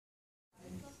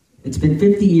It's been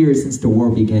 50 years since the war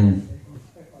began.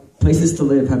 Places to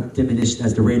live have diminished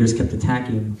as the raiders kept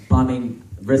attacking, bombing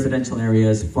residential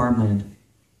areas, farmland.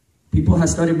 People have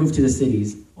started to move to the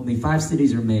cities. Only 5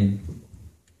 cities remain.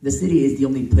 The city is the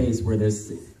only place where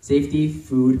there's safety,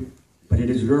 food, but it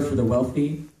is reserved for the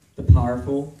wealthy, the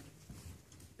powerful,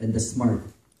 and the smart.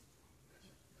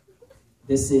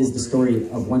 This is the story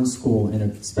of one school and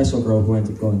a special girl who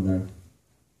ended up going there.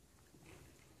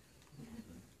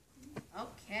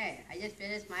 Okay, I just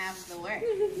finished my half of the work.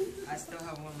 I still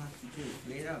have one left to do.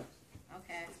 Wait up.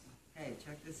 Okay, Hey,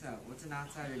 check this out. What's an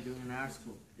outsider doing in our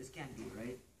school? This can't be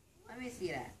right. let me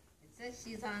see that. It says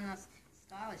she's on a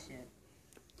scholarship.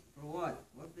 For what?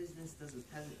 What business does a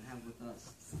peasant have with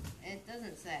us? It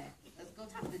doesn't say. Let's go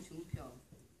talk to Chupyo.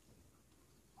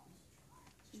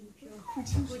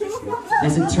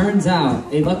 As it turns out,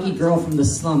 a lucky girl from the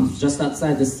slums just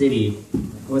outside the city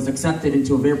was accepted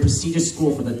into a very prestigious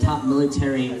school for the top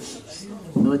military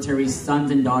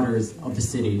sons and daughters of the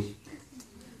city.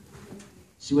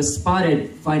 She was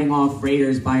spotted fighting off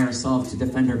raiders by herself to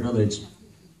defend her village.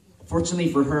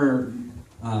 Fortunately for her,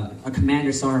 a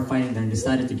commander saw her fighting there and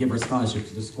decided to give her a scholarship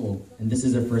to the school. And this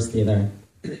is her first day there.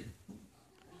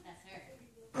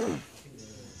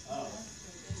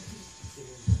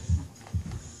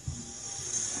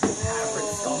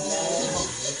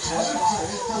 That's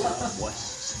her. What?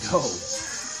 No.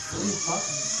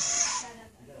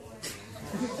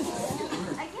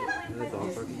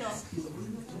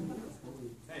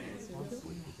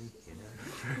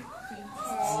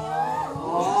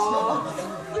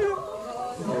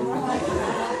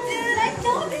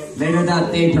 Later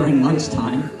that day during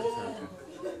lunchtime,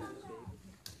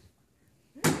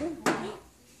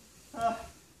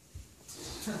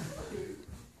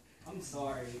 I'm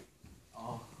sorry.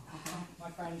 Oh,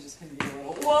 my friend just couldn't be a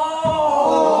little. Whoa!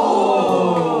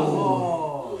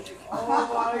 Oh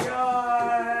my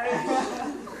god!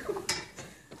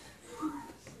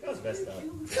 That was messed up.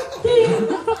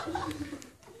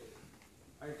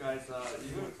 Alright guys,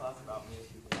 you go to class about me if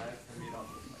you guys can meet up.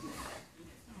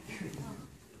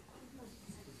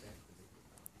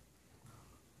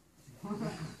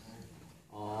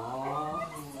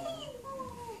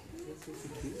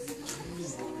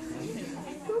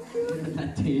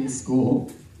 that day in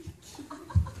school,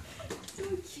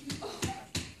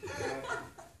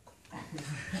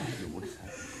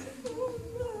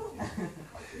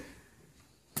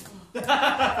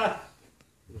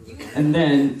 and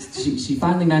then she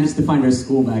finally managed to find her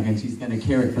school bag and she's going to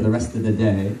carry it for the rest of the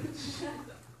day.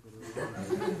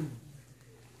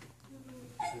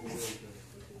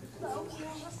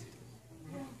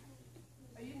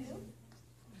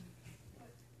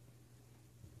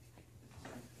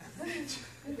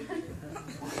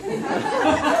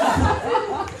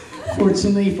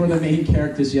 Fortunately for the main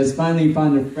character, she has finally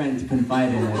found a friend to confide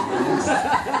in it.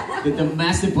 With the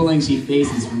massive bullying she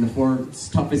faces from the 4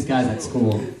 toughest guys at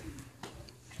school.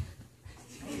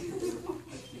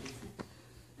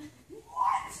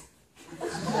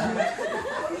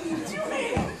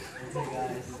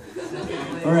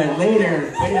 Alright,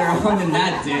 later on in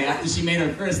that day, after she made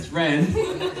her first friend,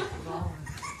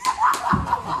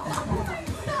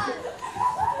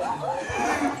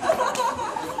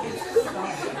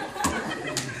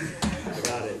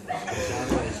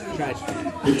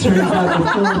 it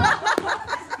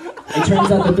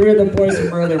turns out the 3 of the boys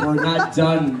from earlier were not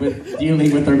done with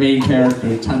dealing with their main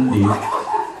character, Chandi.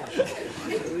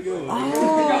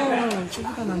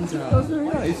 That was very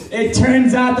nice. It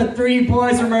turns out the 3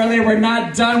 boys from earlier were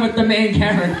not done with the main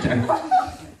character.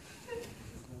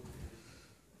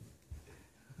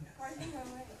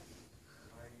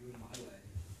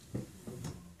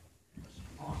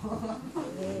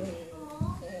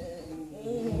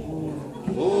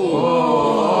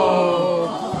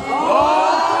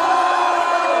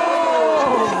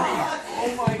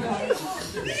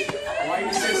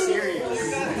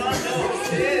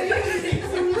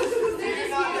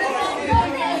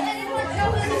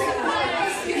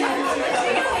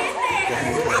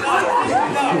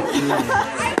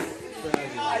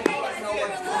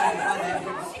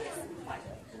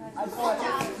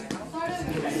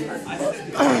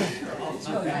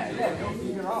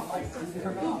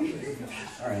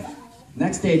 Alright.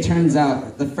 Next day, it turns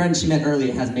out the friend she met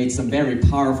earlier has made some very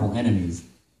powerful enemies.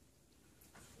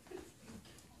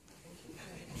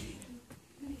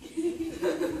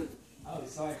 Oh,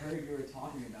 so I heard you were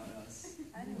talking about us.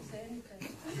 I didn't say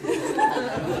anything.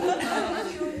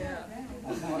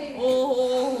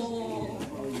 Oh.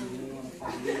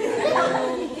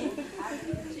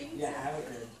 Yeah, I would.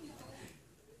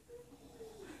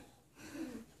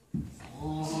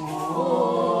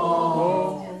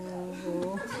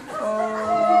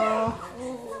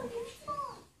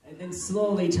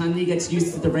 slowly, Chandi gets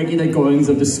used to the regular goings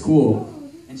of the school.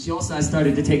 And she also has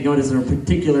started to take notice of a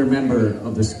particular member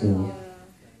of the school.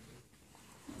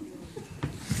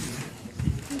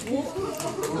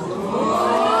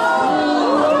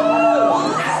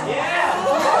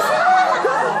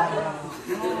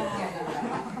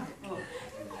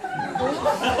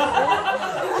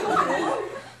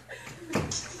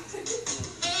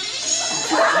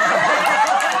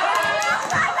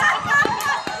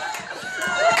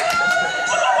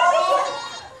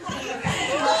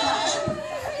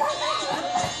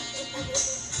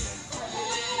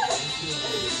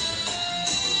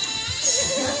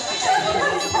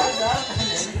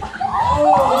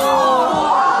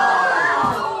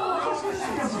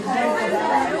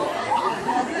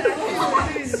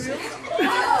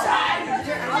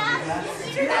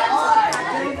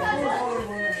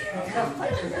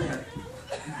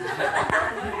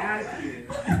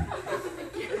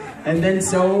 And then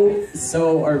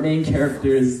so our main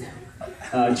character's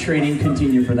training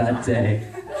continued for that day.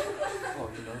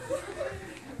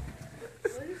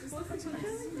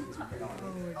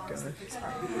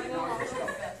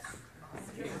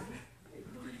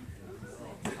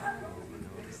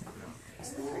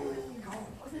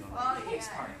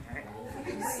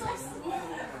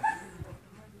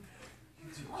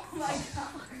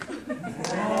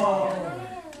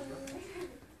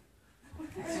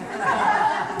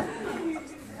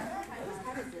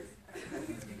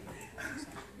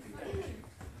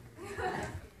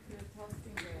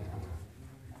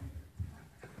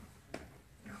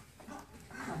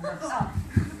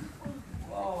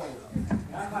 Whoa,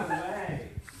 not my way.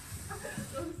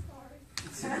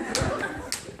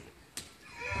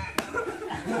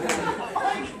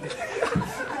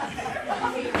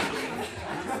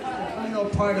 Final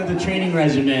part of the training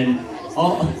regimen,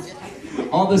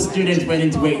 all the students went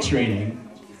into weight training.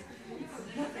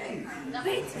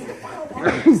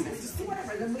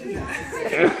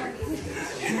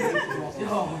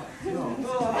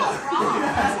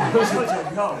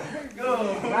 Go.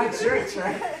 Not church,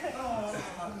 right?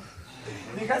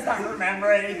 You guys don't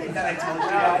remember anything that I told you?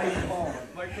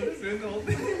 Like, this is the whole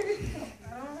thing. I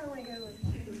don't know really good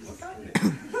with what's happening?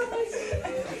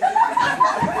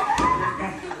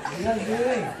 What are you guys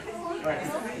doing? Alright.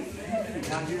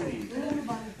 Now you leave.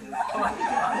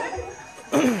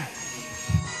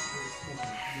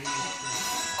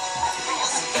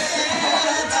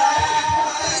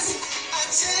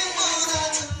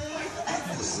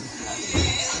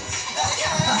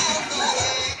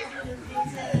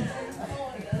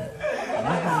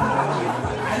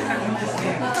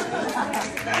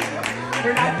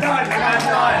 We're not done.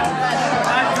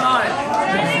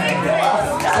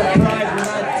 Surprise, we're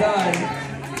not done.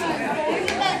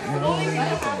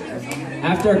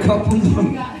 After a couple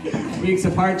of weeks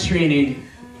of hard training,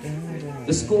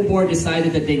 the school board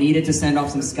decided that they needed to send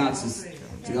off some scouts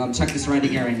to check the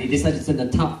surrounding area. And they decided to send the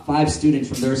top 5 students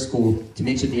from their school to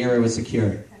make sure the area was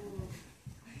secure.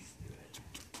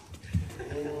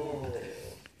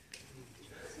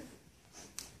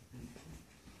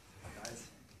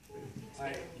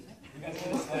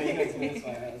 You guys go this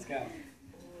way. Let's go.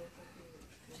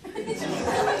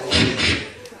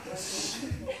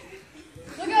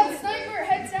 Look out, sniper!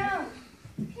 Head down!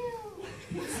 Here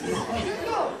we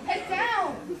go! Head down!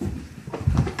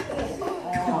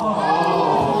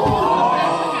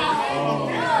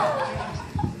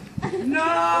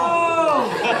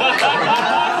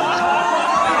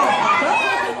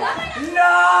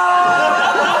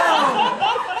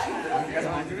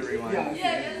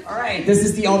 Alright, this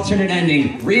is the alternate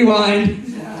ending. Rewind.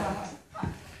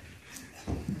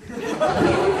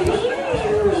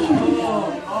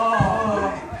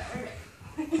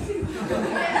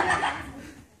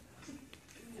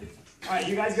 Alright,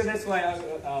 you guys go this way. You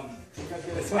guys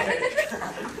go this way.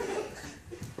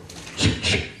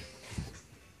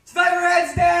 Sniper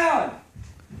heads down!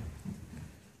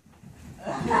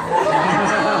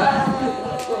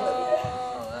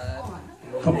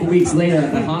 A couple weeks later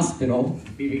at the hospital,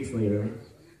 3 weeks later.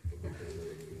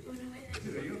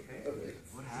 Dude, are you okay?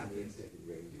 What happened?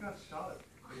 You got shot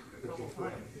a couple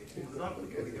times. It's not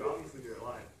good. You obviously you're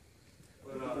alive.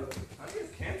 But, I think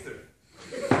it's cancer.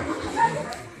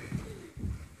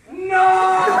 No!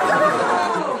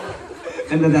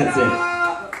 And then that's it.